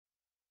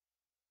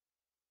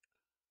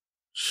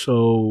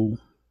So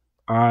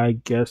I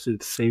guess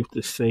it's safe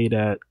to say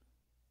that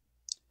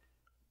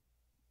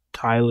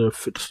Tyler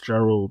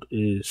Fitzgerald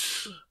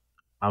is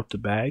out the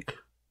bag.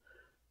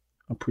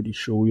 I'm pretty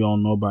sure we all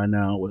know by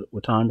now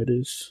what time it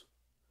is.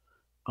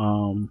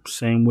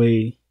 Same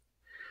way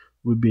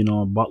we've been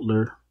on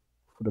Butler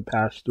for the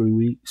past 3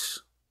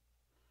 weeks.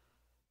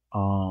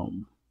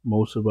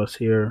 Most of us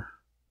here,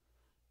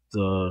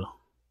 the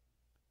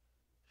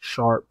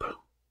sharp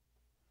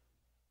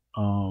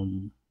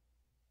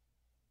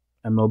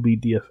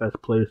Mlb Dfs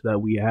players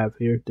that we have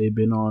here, they've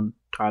been on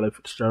Tyler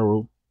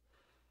Fitzgerald.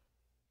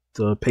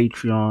 The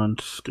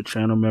Patreons, the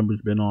channel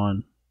members, been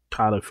on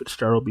Tyler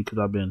Fitzgerald because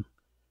I've been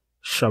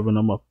shoving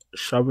him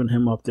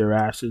up their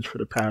asses for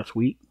the past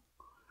week.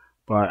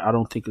 But I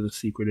don't think it's a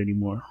secret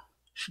anymore.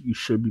 You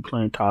should be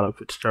playing Tyler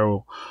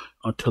Fitzgerald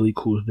until he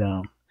cools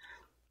down.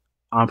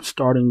 I'm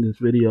starting this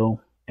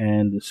video,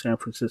 and the San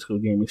Francisco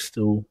game is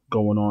still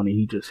going on, and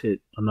he just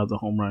hit another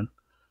home run.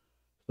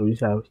 So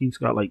he's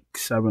got like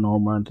 7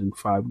 home runs in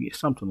 5 games,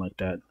 something like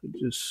that.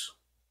 It's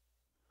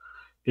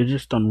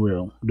just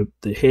unreal.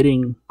 The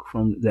hitting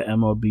from the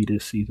MLB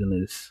this season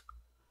is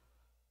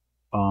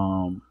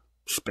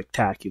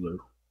spectacular.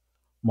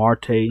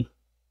 Marte,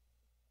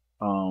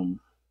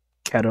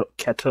 Kettle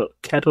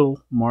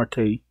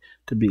Marte,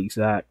 to be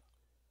exact,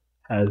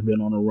 has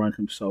been on a run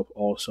himself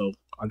also.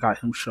 I got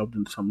him shoved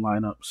in some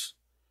lineups.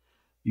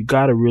 You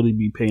got to really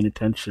be paying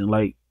attention.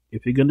 Like,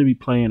 if you're going to be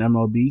playing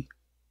MLB,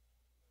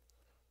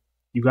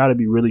 you got to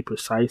be really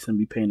precise and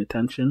be paying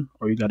attention,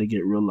 or you got to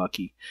get real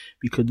lucky.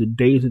 Because the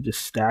days of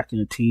just stacking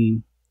a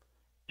team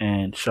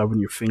and shoving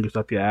your fingers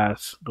up your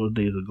ass, those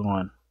days are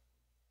gone.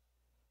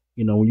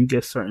 You know, when you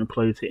get certain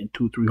players hitting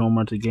 2-3 home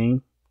runs a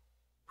game,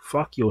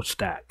 fuck your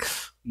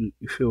stacks. You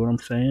feel what I'm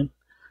saying?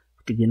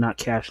 Because you're not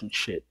cashing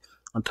shit.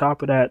 On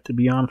top of that, to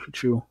be honest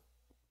with you,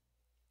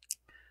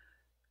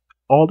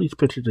 all these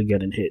pitchers are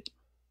getting hit.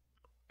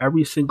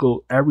 Every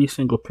single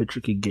pitcher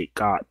could get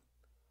got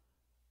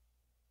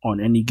on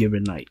any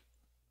given night.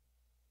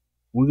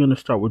 We're going to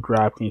start with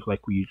DraftKings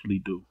like we usually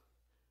do.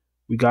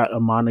 We got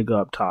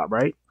Amaniga up top,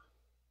 right?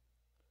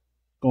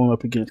 Going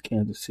up against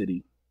Kansas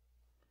City.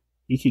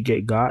 He could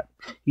get got.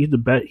 He's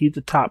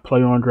the top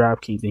player on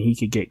DraftKings, and he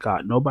could get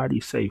got.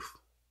 Nobody's safe.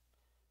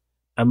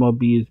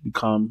 MLB has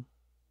become,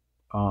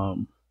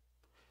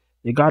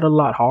 it got a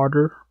lot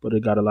harder, but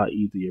it got a lot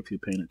easier if you're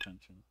paying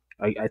attention.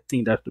 I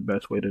think that's the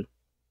best way to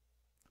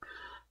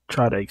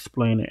try to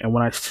explain it. And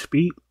when I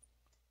speak,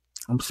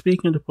 I'm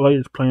speaking to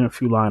players playing a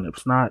few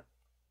lineups, not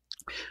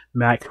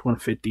max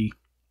 150.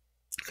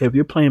 If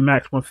you're playing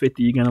max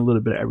 150, you're getting a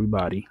little bit of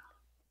everybody.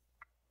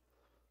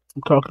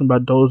 I'm talking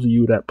about those of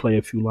you that play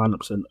a few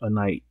lineups a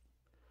night.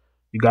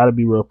 You got to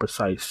be real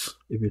precise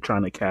if you're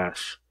trying to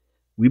cash.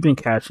 We've been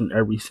cashing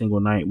every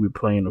single night. We're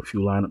playing a few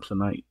lineups a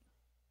night.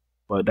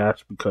 But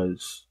that's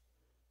because,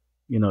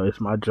 you know,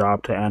 it's my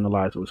job to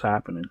analyze what's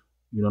happening.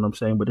 You know what I'm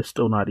saying? But it's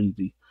still not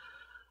easy.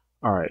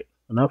 All right,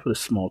 enough of the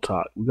small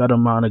talk. We got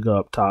Amaniga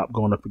up top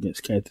going up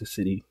against Kansas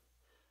City.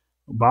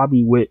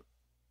 Bobby Witt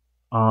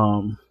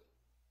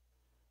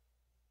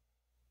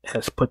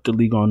has put the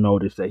league on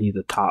notice that he's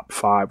a top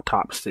 5,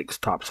 top 6,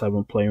 top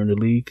 7 player in the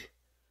league.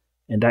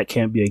 And that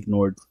can't be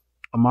ignored.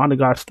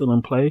 Amaniga's still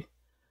in play,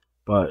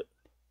 but,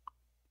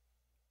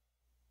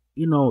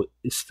 you know,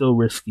 it's still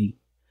risky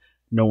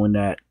knowing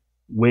that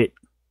Witt,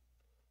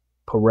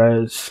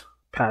 Perez,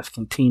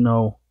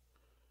 Pasquantino,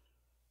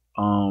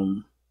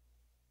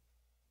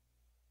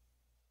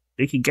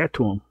 they could get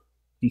to him.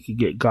 He could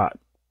get got,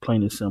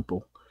 plain and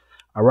simple.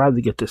 I'd rather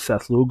get to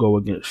Seth Lugo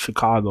against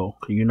Chicago,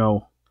 because you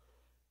know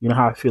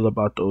how I feel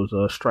about those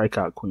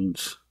strikeout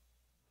queens.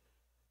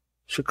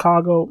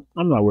 Chicago,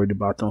 I'm not worried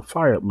about them.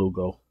 Fire up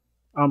Lugo.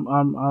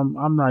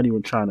 I'm not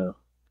even trying to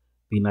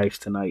be nice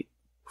tonight.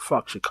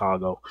 Fuck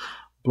Chicago.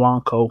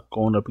 Blanco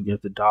going up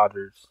against the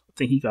Dodgers. I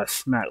think he got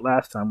smacked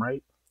last time,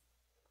 right?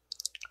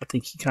 I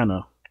think he kind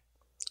of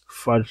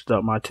fudged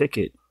up my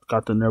ticket.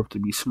 Got the nerve to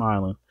be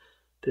smiling.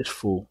 This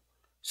fool.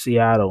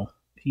 Seattle.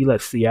 He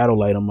let Seattle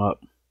light him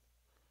up.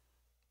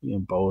 You know,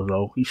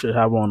 bozo. He should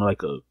have on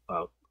like a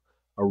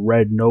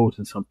red nose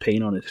and some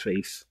paint on his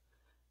face.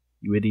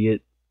 You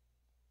idiot.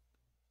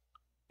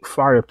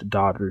 Fire up the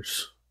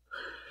Dodgers.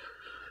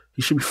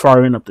 He should be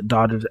firing up the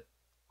Dodgers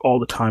all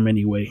the time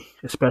anyway.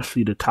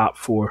 Especially the top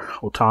 4.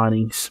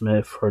 Ohtani,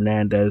 Smith,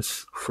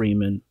 Hernandez,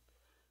 Freeman.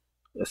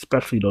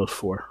 Especially those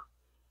 4.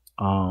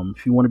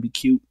 If you want to be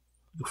cute,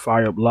 you can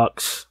fire up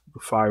Lux. You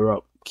can fire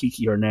up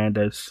Kiki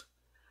Hernandez.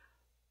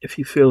 If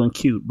you're feeling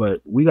cute,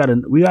 but we got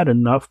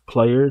enough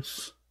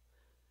players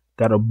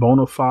that are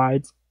bona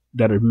fide,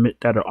 that are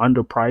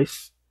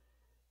underpriced,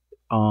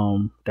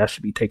 that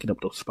should be taking up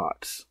those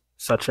spots,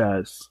 such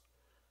as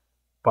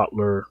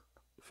Butler,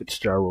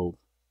 Fitzgerald,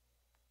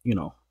 you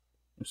know,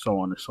 and so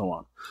on and so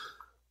on.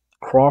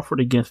 Crawford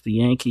against the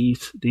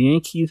Yankees. The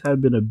Yankees have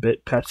been a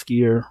bit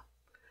peskier.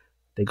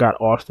 They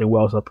got Austin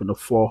Wells up in the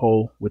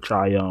 4-hole, which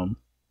I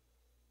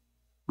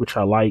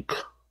like.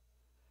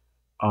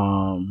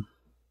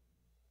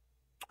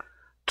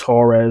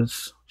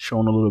 Torres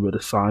showing a little bit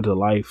of signs of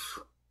life.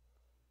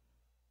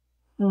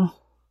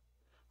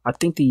 I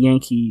think the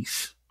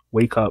Yankees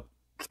wake up,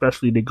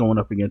 especially they're going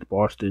up against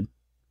Boston.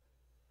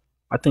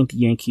 I think the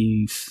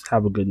Yankees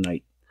have a good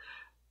night.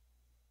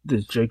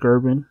 This is Jake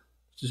Urban.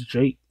 This is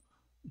Jake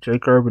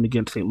Urban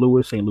against St.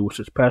 Louis. St. Louis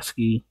is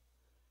pesky.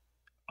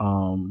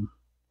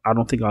 I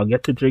don't think I'll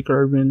get to Jake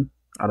Urban.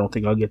 I don't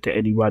think I'll get to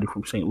anybody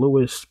from St.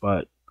 Louis,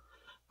 but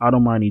I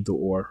don't mind either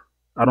or.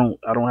 I don't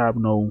have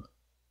no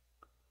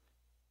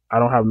I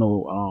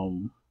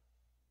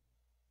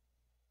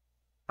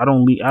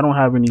don't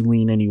have any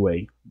lean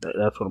anyway.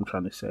 That's what I'm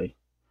trying to say.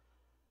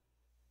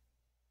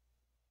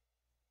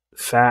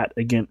 Fat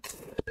against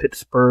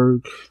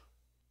Pittsburgh.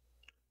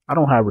 I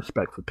don't have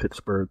respect for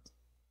Pittsburgh.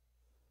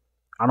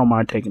 I don't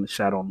mind taking a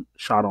shot on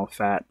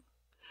Fat,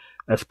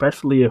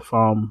 especially if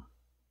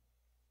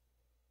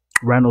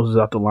Reynolds is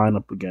out the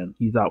lineup again.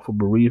 He's out for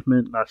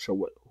bereavement. Not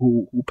sure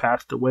who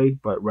passed away,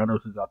 but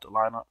Reynolds is out the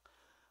lineup.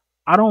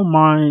 I don't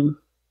mind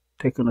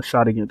taking a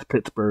shot against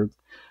Pittsburgh.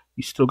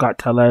 You still got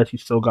Tellez, you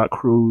still got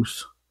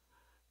Cruz,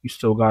 you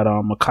still got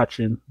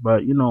McCutchen,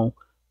 but you know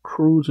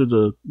Cruz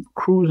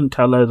and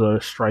Tellez are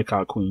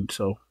strikeout queens,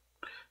 so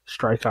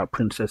strikeout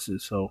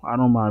princesses. So I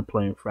don't mind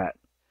playing Fat.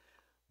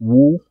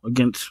 Wu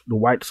against the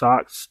White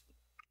Sox.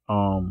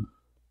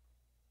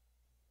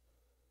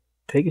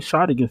 Take a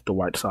shot against the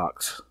White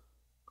Sox.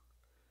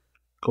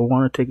 Go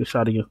on and take a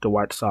shot against the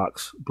White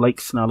Sox.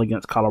 Blake Snell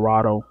against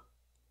Colorado.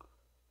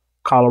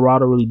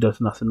 Colorado really does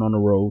nothing on the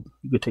road.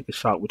 You could take a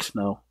shot with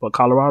Snell, but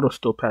Colorado's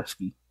still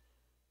pesky.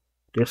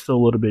 They're still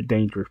a little bit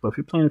dangerous. But if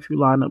you're playing a few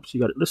lineups,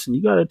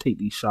 you gotta take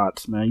these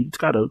shots, man. You just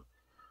gotta,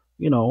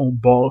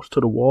 balls to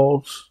the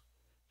walls.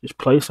 Just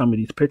play some of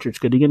these pitchers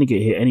because they're gonna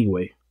get hit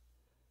anyway.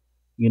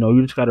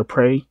 You just gotta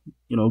pray.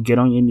 Get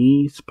on your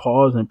knees,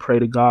 pause, and pray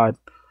to God,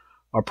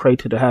 or pray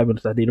to the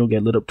heavens that they don't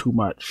get lit up too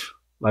much.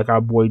 Like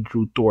our boy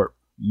Drew Thorpe.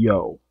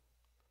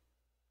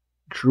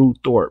 Drew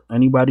Thorpe.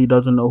 Anybody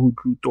doesn't know who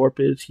Drew Thorpe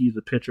is? He's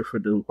a pitcher for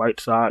the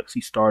White Sox.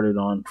 He started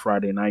on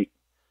Friday night.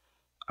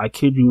 I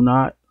kid you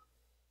not.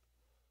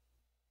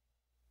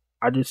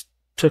 I just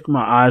took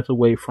my eyes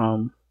away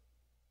from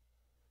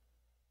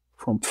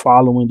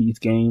following these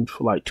games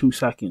for like 2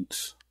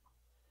 seconds.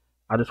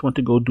 I just went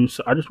to go do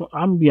so. I'm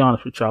gonna be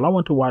honest with y'all. I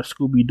went to watch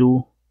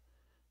Scooby-Doo.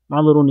 My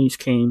little niece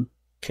came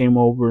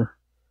over,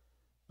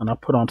 and I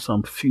put on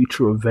some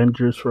Future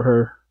Avengers for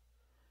her.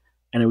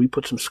 And then we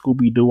put some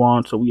Scooby-Doo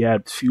on, so we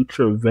had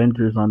Future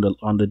Avengers on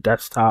the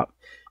desktop,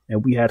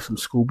 and we had some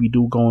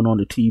Scooby-Doo going on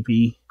the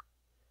TV,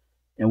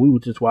 and we were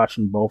just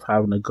watching both,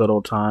 having a good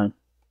old time.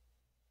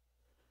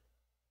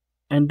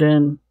 And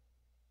then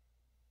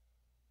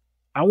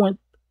I went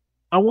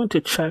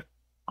to check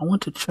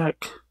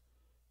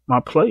my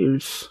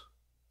players.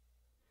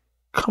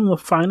 Come to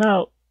find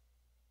out,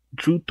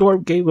 Drew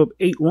Thorpe gave up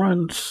 8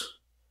 runs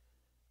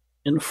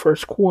in the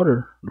first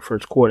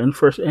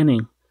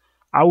inning.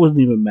 I wasn't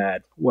even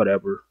mad.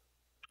 Whatever.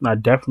 And I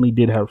definitely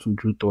did have some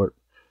Drew Thorpe.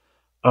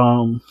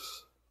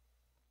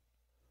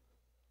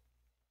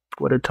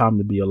 What a time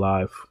to be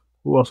alive.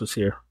 Who else is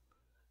here?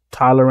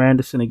 Tyler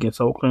Anderson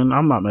against Oakland.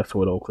 I'm not messing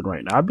with Oakland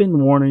right now. I've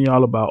been warning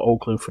y'all about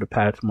Oakland for the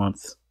past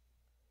month.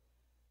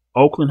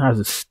 Oakland has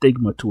a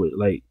stigma to it.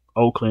 Like,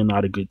 Oakland,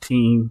 not a good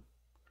team.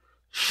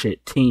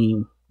 Shit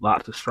team.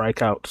 Lots of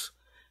strikeouts.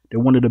 They're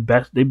one of the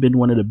best. They've been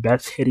one of the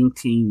best hitting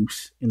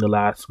teams in the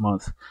last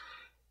month.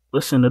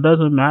 Listen, it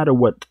doesn't matter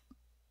what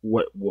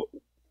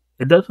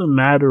it doesn't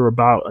matter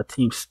about a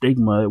team's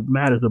stigma. It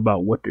matters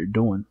about what they're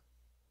doing.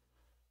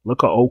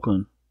 Look at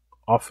Oakland.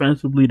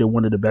 Offensively, they're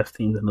one of the best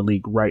teams in the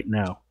league right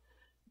now.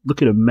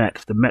 Look at the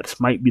Mets. The Mets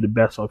might be the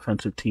best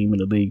offensive team in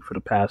the league for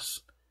the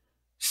past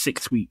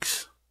 6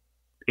 weeks,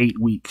 8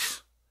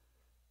 weeks.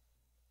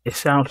 It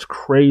sounds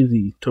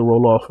crazy to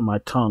roll off of my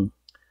tongue,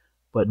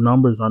 but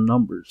numbers are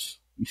numbers.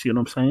 You see what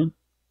I'm saying?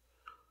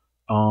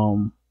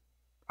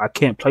 I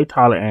can't play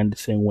Tyler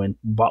Anderson when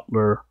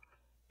Butler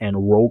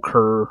and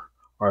Roker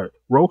are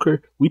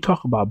Roker. We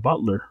talk about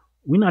Butler.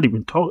 We're not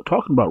even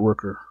talking about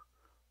Roker.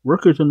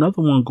 Roker's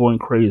another one going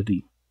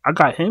crazy. I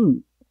got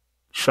him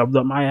shoved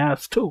up my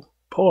ass too.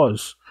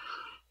 Pause.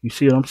 You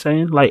see what I'm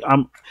saying? Like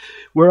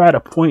we're at a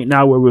point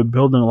now where we're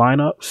building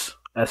lineups,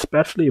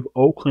 especially if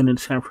Oakland and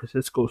San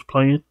Francisco is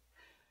playing,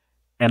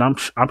 and I'm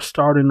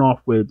starting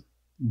off with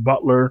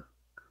Butler,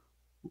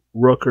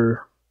 Rooker,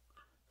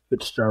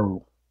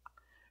 Fitzgerald.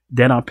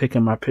 Then I'm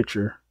picking my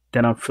pitcher.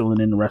 Then I'm filling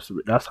in the rest of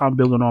it. That's how I'm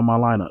building all my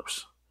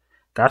lineups.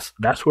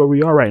 That's where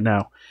we are right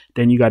now.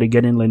 Then you got to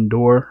get in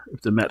Lindor if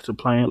the Mets are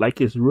playing.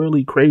 Like, it's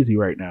really crazy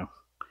right now.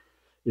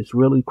 It's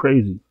really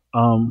crazy.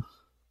 I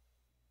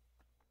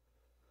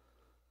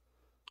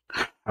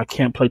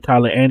can't play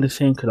Tyler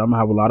Anderson because I'm going to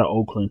have a lot of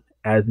Oakland,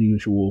 as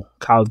usual.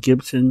 Kyle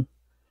Gibson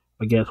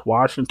against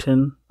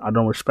Washington. I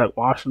don't respect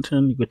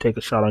Washington. You could take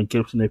a shot on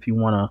Gibson if you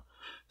want to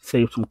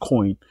save some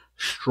coin.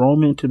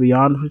 Stroman, to be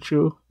honest with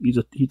you, he's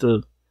a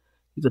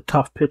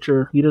tough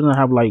pitcher. He doesn't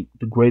have like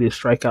the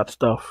greatest strikeout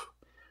stuff,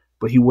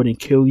 but he wouldn't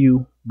kill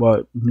you.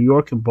 But New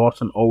York and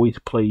Boston always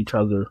play each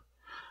other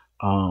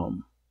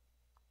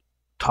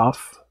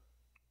tough.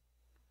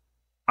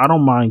 I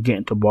don't mind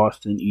getting to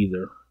Boston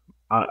either.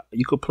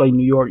 You could play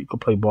New York, you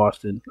could play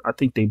Boston. I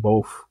think they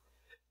both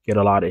get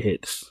a lot of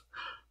hits.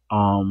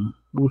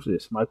 Who's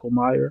this? Michael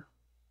Meyer?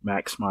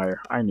 Max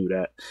Meyer. I knew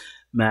that.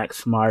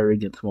 Max Meyer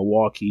against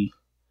Milwaukee.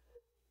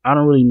 I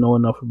don't really know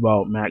enough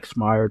about Max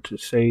Meyer to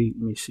say.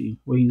 Let me see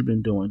what he's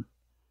been doing.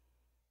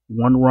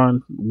 1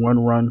 run,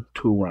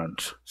 2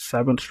 runs.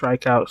 7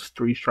 strikeouts,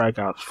 3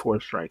 strikeouts, 4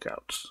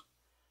 strikeouts.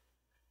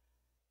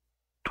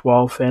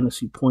 12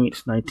 fantasy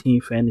points,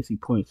 19 fantasy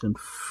points, and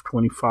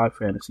 25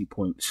 fantasy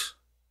points.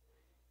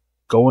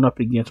 Going up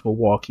against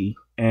Milwaukee.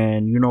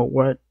 And you know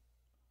what?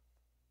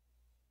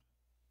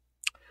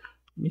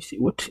 Let me see.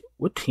 What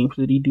teams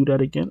did he do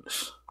that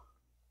against?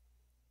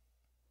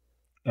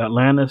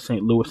 Atlanta,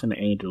 St. Louis, and the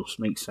Angels.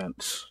 Makes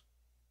sense.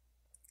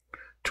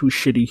 2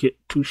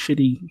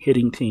 shitty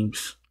hitting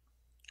teams.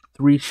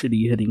 3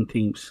 shitty hitting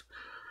teams.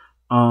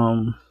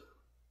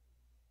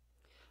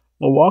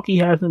 Milwaukee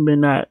hasn't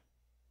been that.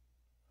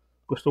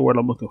 What's the word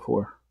I'm looking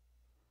for?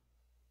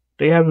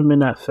 They haven't been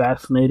that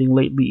fascinating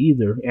lately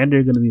either, and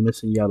they're going to be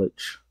missing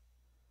Yelich.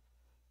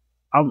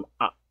 I'm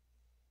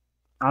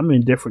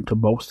indifferent to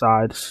both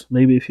sides.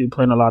 Maybe if you're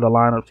playing a lot of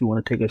lineups, you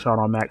want to take a shot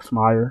on Max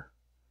Meyer.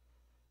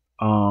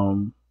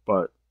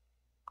 But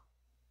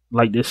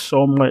like there's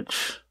so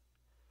many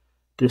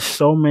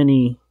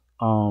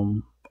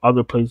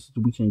other places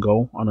we can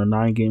go on a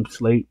 9-game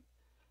slate.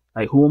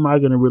 Like, who am I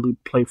going to really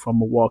play from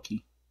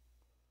Milwaukee?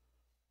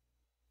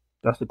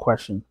 That's the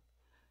question.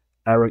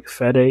 Eric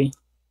Fede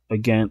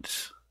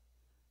against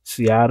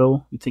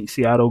Seattle. You think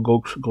Seattle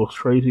goes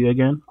crazy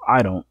again?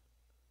 I don't.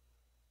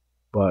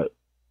 But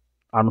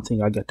I don't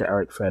think I get to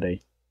Eric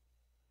Fede.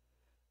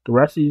 The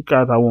rest of these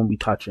guys I won't be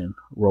touching.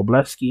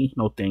 Robleski,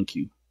 no thank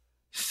you.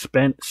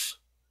 Spence,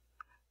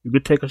 you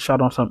could take a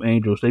shot on some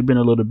Angels. They've been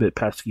a little bit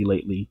pesky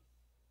lately.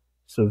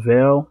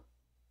 Savale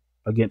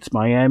against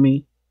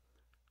Miami.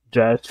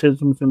 Jazz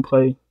Chisholm's in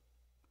play.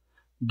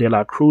 De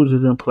La Cruz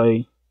is in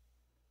play.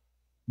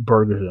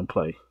 Berger's in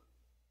play.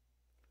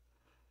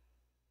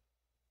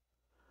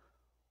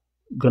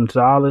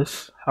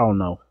 Gonzalez, hell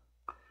no.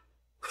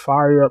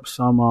 Fire up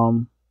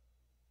some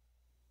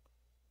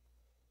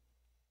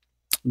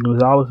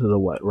Gonzalez is a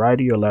what?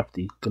 Righty or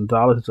lefty?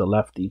 Gonzalez is a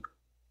lefty.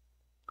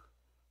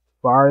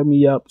 Fire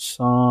me up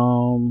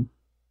some.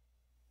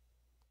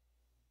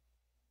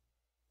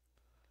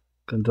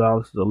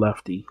 Gonzalez is a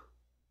lefty.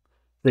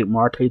 I think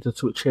Marte's a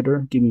switch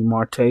hitter. Give me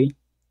Marte.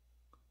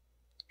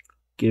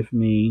 Give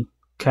me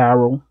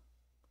Carroll.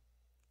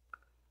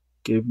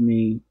 Give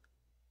me.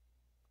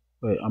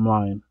 Wait, I'm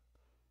lying.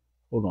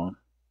 Hold on.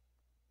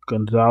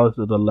 Gonzalez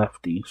is a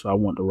lefty, so I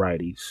want the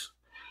righties.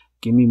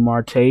 Give me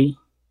Marte.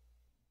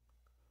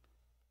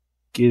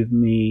 Give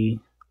me.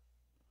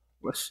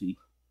 Let's see.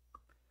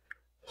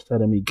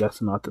 Instead of me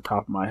guessing off the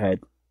top of my head,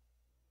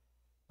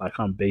 like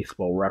I'm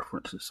Baseball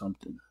Reference or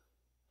something.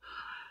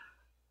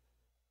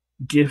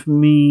 Give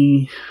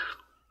me.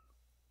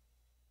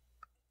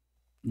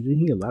 Isn't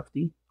he a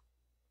lefty?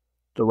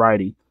 The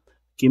righty.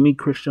 Give me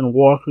Christian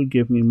Walker.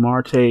 Give me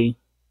Marte.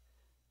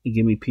 And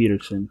give me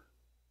Peterson.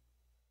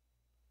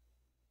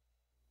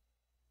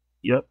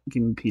 Yep,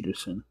 give me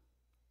Peterson.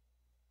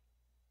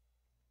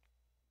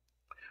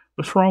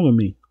 What's wrong with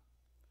me?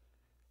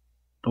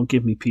 Don't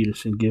give me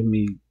Peterson. Give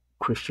me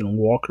Christian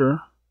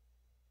Walker.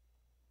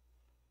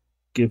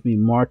 Give me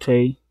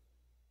Marte.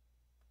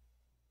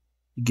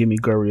 Give me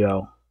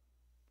Gurriel.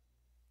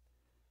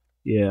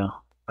 Yeah,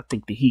 I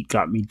think the heat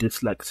got me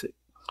dyslexic.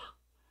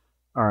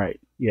 All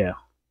right, yeah.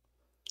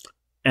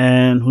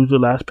 And who's the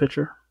last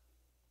pitcher?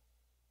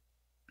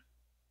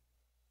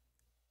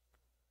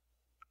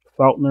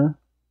 Feltner.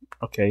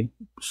 Okay,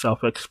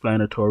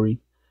 self-explanatory.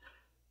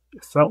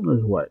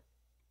 Feltner's what?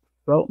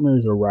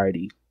 Feltner's a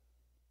righty.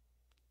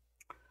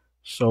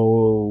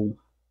 So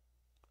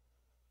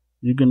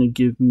you're going to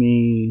give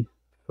me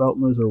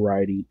Feltner's a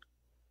righty.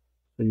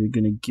 So you're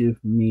going to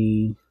give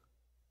me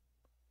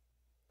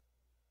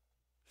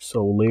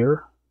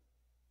Soler,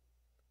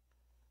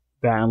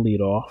 bat and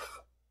lead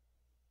off.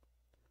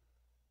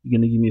 You're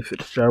going to give me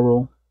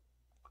Fitzgerald.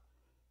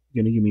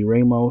 You're going to give me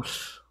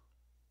Ramos.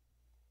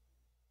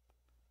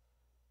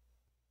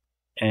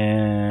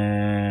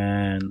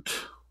 And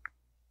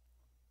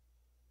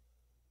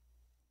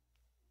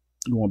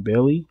you want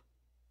Bailey?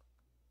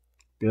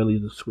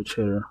 Bailey's a switch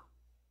hitter.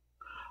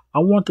 I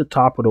want the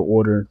top of the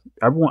order.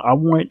 I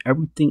want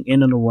everything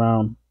in and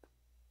around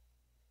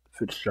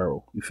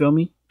Fitzgerald. You feel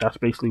me? That's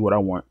basically what I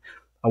want.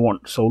 I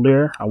want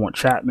Soler. I want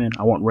Chapman.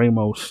 I want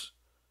Ramos.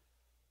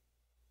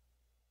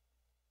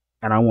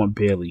 And I want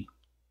Bailey.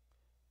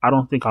 I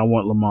don't think I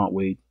want Lamont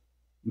Wade.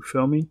 You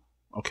feel me?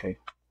 Okay.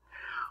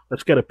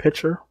 Let's get a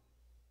pitcher.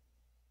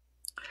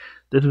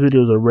 This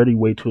video is already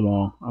way too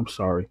long. I'm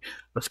sorry.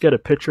 Let's get a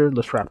picture.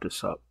 Let's wrap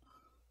this up.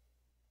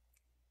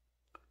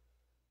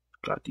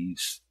 Got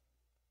these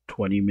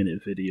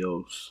 20-minute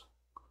videos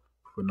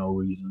for no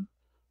reason.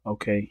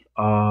 Okay.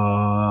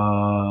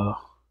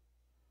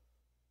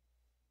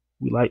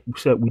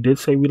 We did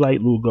say we like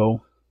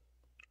Lugo.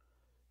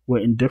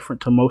 We're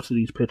indifferent to most of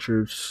these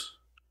pitchers.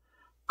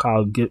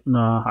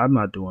 Nah, I'm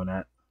not doing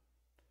that.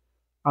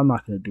 I'm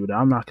not going to do that.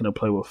 I'm not going to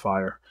play with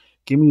fire.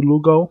 Give me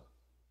Lugo.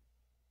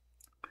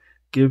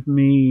 Give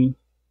me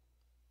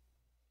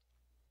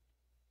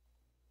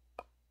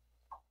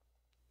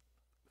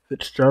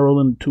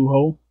Fitzgerald in the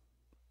 2-hole.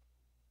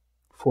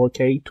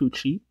 4K, too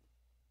cheap.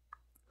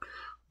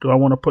 Do I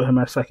want to put him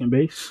at second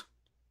base?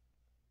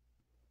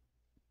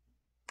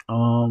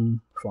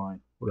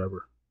 Fine,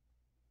 whatever.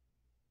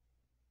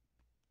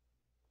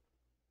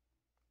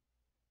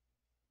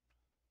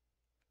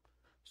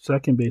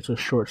 Second base or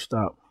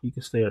shortstop. He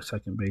can stay at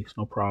second base,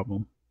 no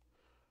problem.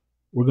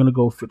 We're gonna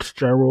go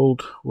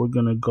Fitzgerald. We're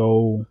gonna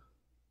go.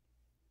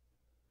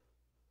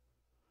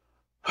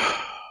 You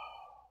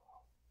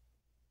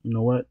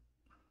know what?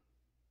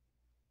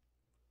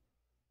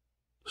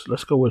 So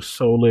let's go with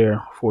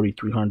Soler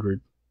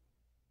 4300.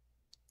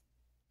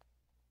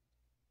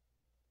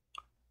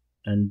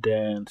 And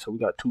then so we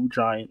got two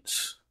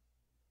Giants.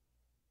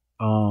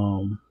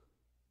 You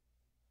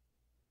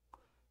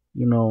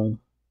know,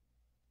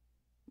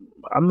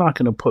 I'm not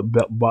gonna put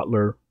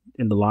Butler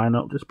in the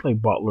lineup. Just play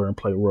Butler and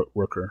play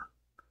Rooker.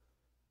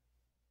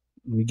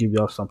 Let me give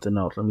y'all something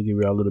else. Let me give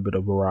y'all a little bit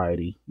of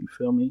variety. You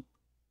feel me?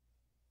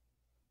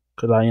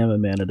 Because I am a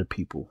man of the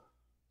people.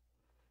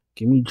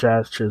 Give me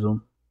Jazz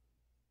Chisholm.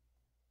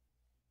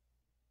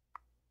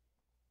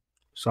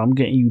 So I'm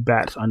getting you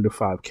bats under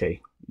 5K.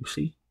 You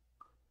see?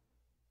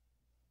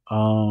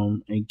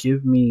 And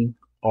give me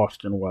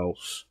Austin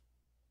Wells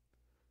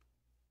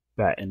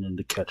batting in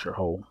the catcher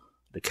hole.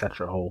 The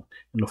catcher hole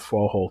in the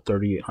 4-hole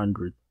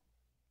 3800.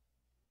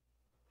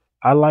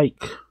 I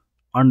like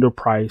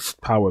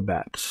underpriced power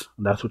bats.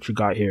 That's what you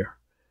got here.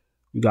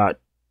 You got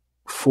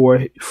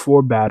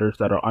four batters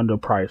that are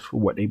underpriced for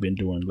what they've been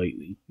doing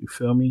lately. You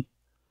feel me?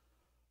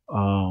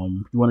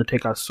 You want to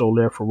take out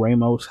Soler for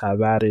Ramos,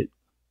 have at it.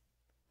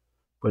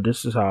 But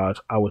this is how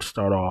I would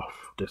start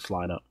off this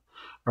lineup.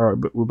 All right,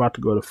 but we're about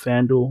to go to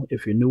FanDuel.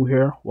 If you're new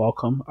here,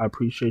 welcome. I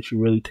appreciate you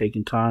really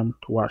taking time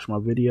to watch my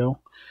video.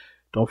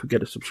 Don't forget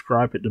to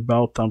subscribe, hit the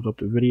bell, thumbs up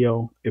the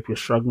video. If you're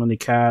struggling to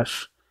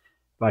cash,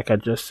 like I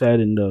just said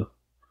in the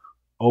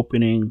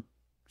opening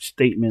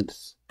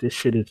statements, this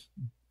shit has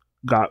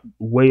got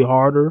way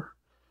harder.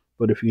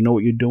 But if you know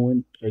what you're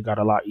doing, it got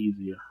a lot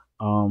easier.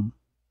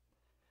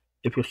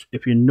 If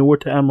you're newer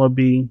to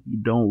MLB, you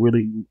don't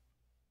really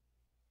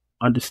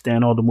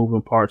understand all the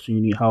moving parts and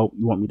you need help,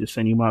 you want me to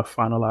send you my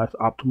finalized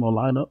optimal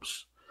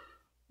lineups,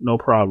 no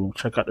problem.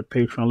 Check out the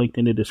Patreon link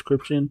in the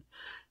description.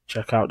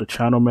 Check out the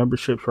channel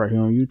memberships right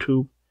here on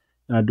YouTube.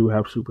 And I do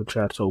have super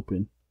chats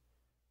open.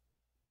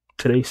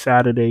 Today's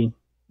Saturday.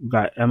 We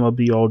got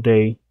MLB all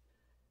day.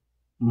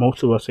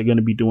 Most of us are going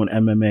to be doing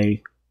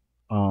MMA.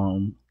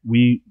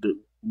 We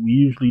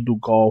usually do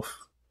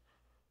golf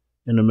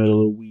in the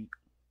middle of the week.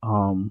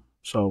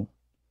 So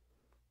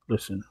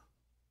listen,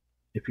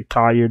 if you're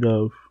tired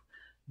of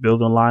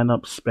building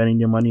lineups, spending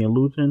your money and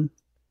losing,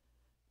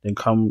 then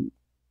come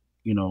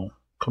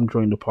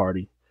join the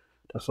party.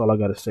 That's all I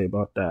got to say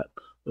about that.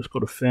 Let's go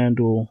to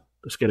FanDuel.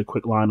 Let's get a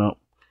quick lineup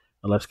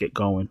and let's get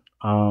going.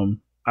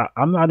 I'm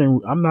not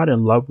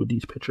in love with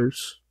these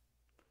pitchers.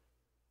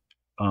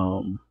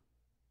 And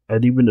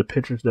even the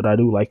pitchers that I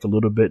do like a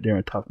little bit, they're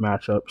in tough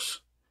matchups.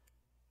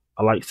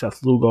 I like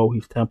Seth Lugo.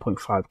 He's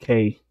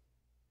 10.5K.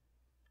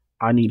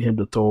 I need him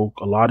to throw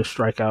a lot of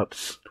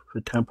strikeouts for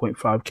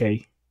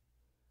 10.5K.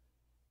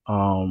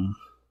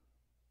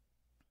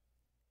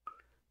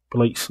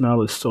 Blake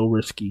Snell is so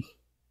risky.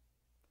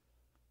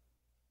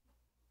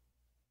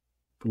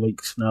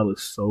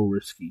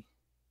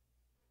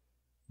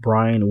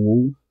 Brian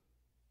Wu.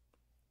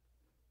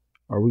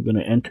 Are we going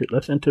to enter?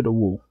 Let's enter the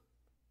Wu.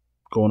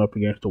 Going up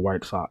against the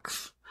White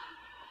Sox.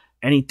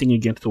 Anything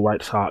against the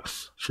White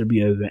Sox should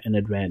be an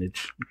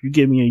advantage. If you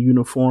give me a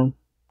uniform,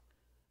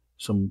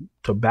 some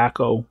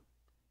tobacco,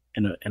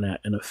 and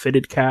a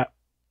fitted cap,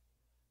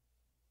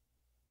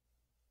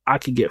 I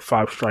could get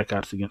 5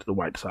 strikeouts against the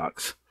White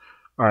Sox.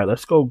 All right,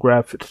 let's go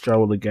grab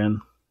Fitzgerald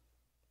again.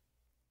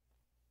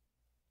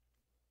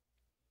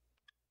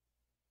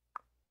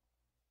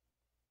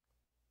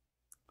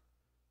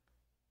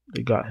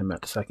 They got him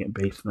at second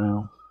base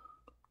now.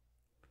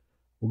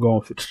 We're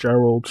going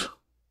Fitzgerald.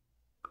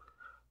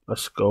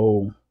 Let's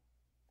go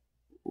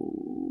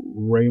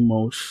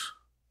Ramos.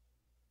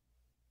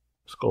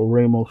 Let's go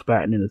Ramos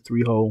batting in the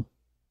 3-hole.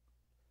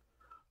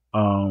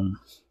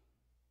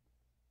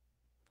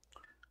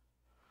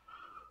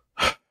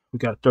 We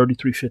got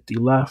 33.50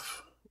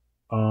 left.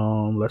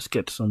 Let's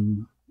get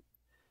some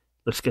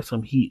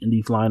heat in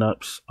these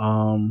lineups.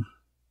 I'm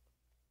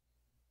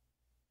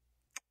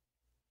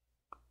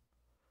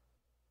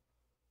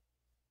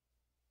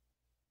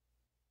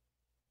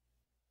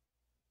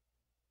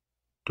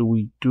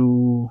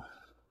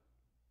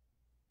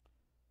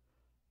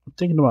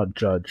thinking about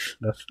Judge.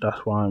 That's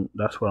what I'm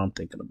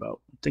thinking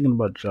about. I'm thinking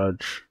about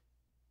Judge.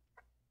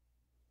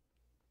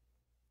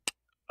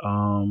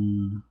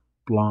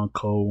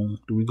 Blanco.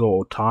 Do we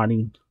go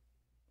Ohtani?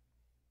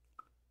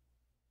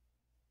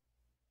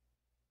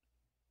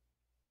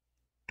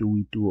 Do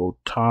we do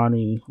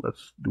Ohtani?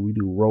 Do we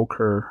do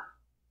Roker?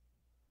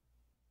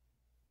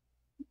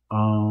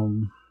 How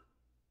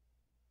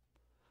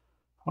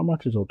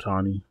much is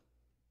Otani?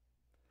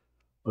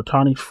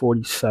 Otani's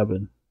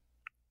 47.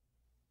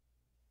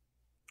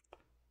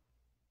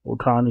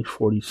 Otani's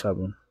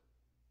 47.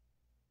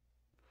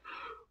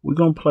 We're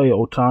going to play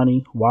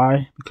Otani.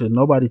 Why? Because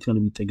nobody's going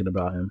to be thinking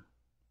about him.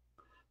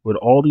 With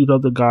all these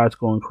other guys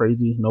going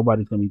crazy,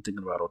 nobody's going to be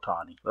thinking about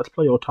Otani. Let's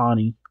play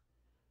Otani.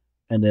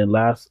 And then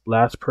last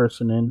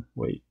person in.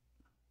 Wait.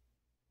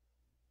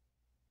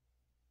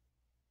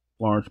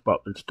 Lawrence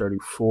Butler's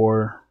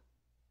 34.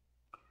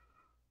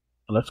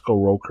 Let's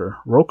go Roker.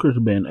 Roker's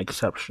been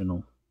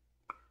exceptional.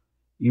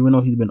 Even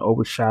though he's been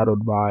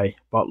overshadowed by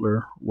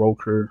Butler,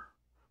 Roker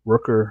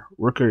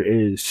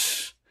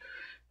is,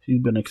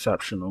 he's been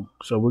exceptional.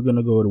 So we're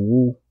gonna go to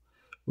Wu.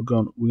 We're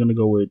gonna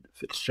go with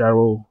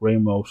Fitzgerald,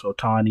 Ramos,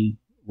 Otani,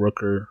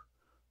 Rooker.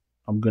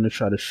 I'm gonna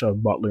try to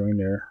shove Butler in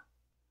there,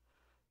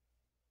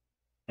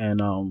 and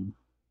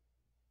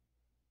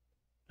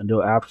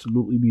there'll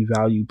absolutely be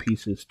value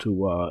pieces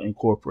to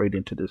incorporate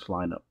into this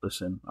lineup.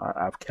 Listen,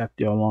 I've kept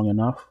y'all long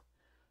enough.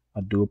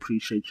 I do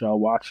appreciate y'all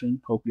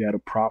watching. Hope you had a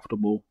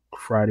profitable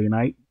Friday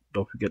night.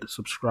 Don't forget to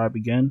subscribe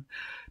again.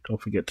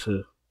 Don't forget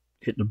to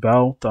hit the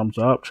bell, thumbs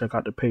up. Check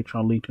out the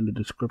Patreon link in the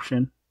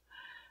description.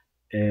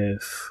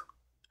 If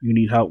you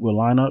need help with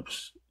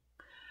lineups,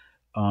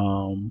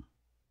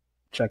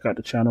 check out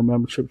the channel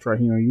memberships right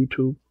here on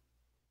YouTube.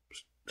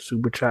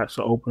 Super chats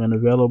are open and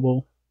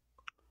available.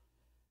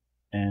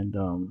 And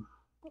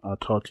I'll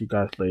talk to you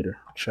guys later.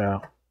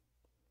 Ciao.